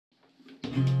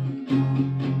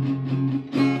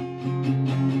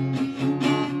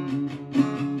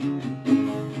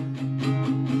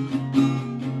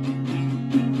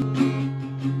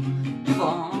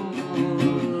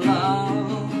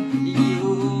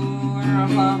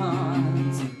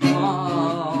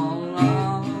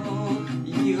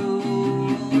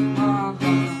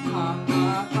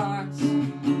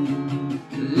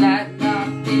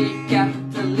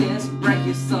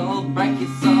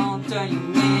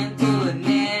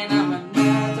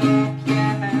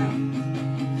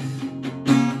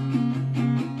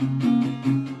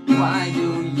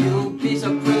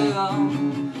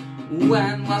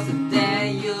When was the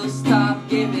day you stopped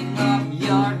giving up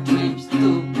your dreams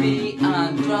to be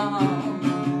a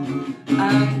drone?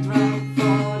 A drone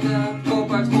for the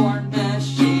corporate horn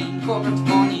machine, corporate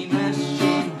money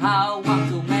machine. How want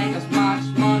to make as much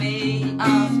money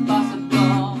as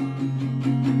possible.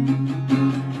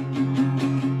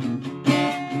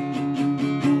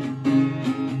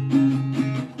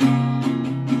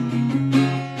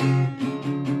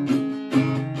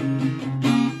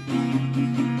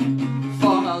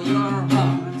 Follow your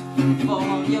heart,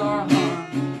 follow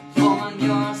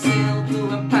your seal to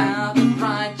a path of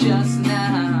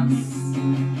righteousness.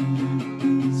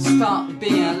 Stop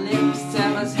being a lip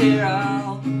service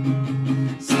hero.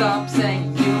 Stop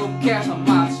saying you care so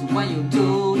much when you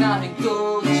do nothing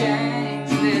to change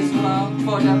this world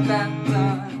for the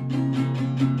better.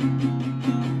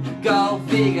 Go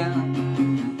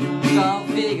vegan, go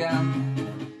vegan,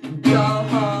 go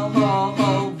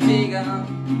ho vegan.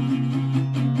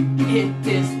 It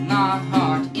is not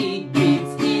hard, eat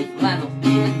beans, eat lentils,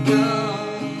 eat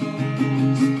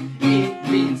legumes. Eat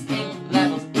beans, eat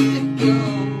lentils, eat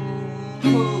legumes.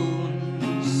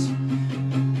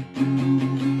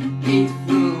 Eat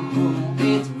fruit,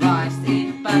 eat rice,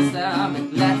 eat pasta,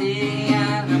 but let the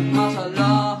animals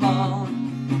alone.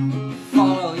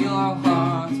 Follow your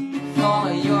heart,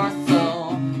 follow your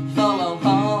soul, follow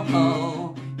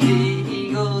ho. The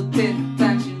ego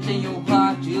tensions in your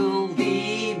heart, you'll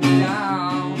leave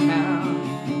down.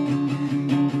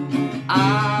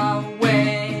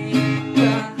 Awaken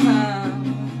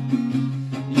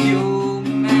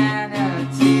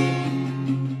humanity,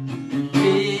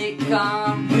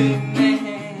 become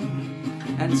human,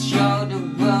 and show the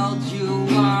world you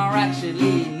are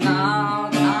actually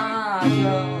not a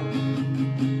joke.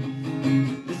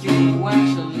 You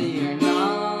actually are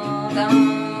not a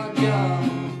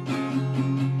joke.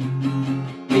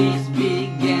 Peace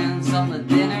begins on the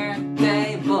dinner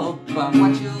table, but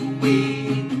what you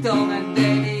eat on a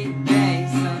daily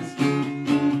basis.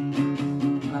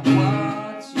 But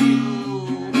what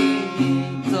you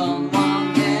eat on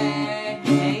one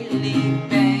daily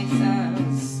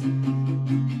basis.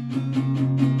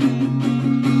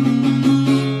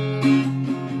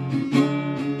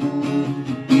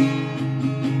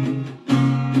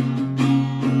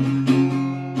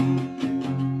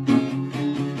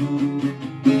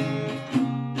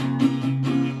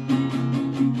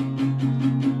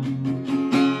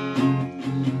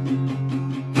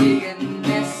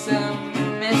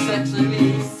 Veganism is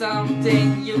actually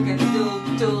something you can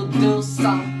do to do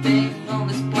something on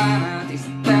this planet. It's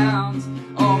bound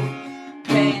of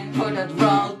pain for that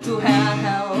road to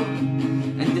hell,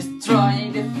 and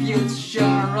destroying the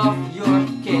future of your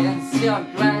kids, your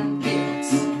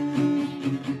grandkids,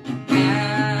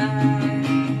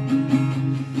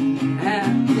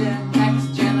 and the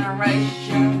next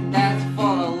generation that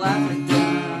follow after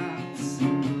that.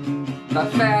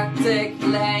 Pathetic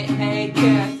naked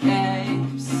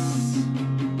apes.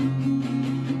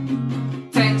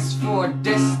 Thanks for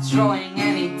destroying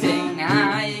anything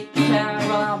I care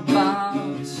about.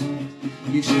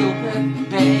 You stupid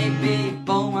baby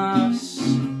boomers,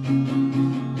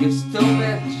 you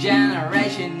stupid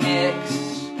generation X.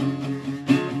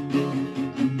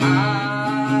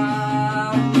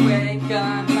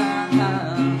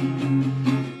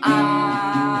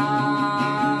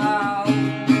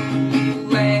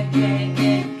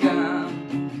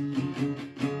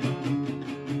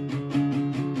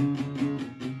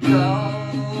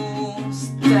 Go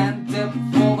stand up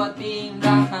for what being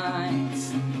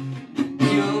right.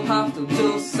 You have to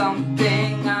do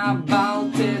something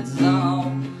about it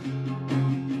now.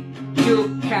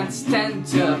 You can stand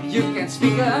up, you can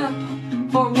speak up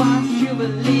for what you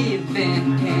believe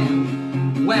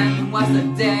in. When was the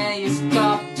day you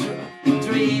stopped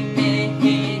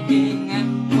dreaming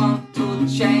and want to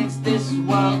change this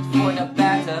world for the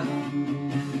better?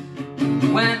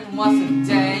 When was the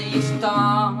day you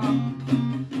stopped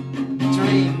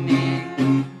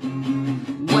dreaming?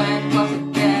 When was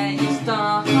the day you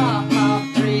stopped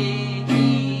dreaming?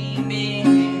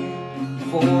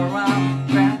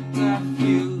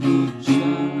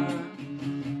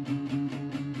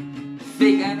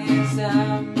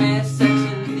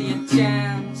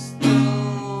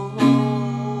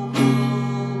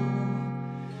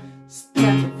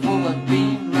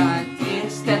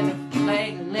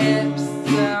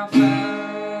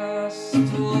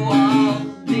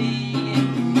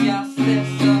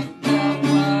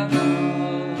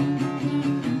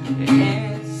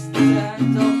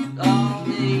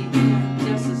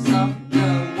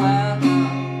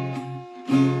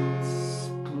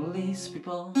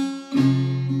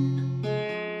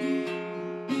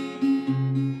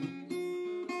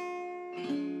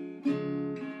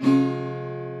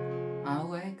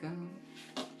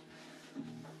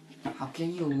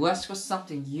 ask for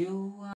something you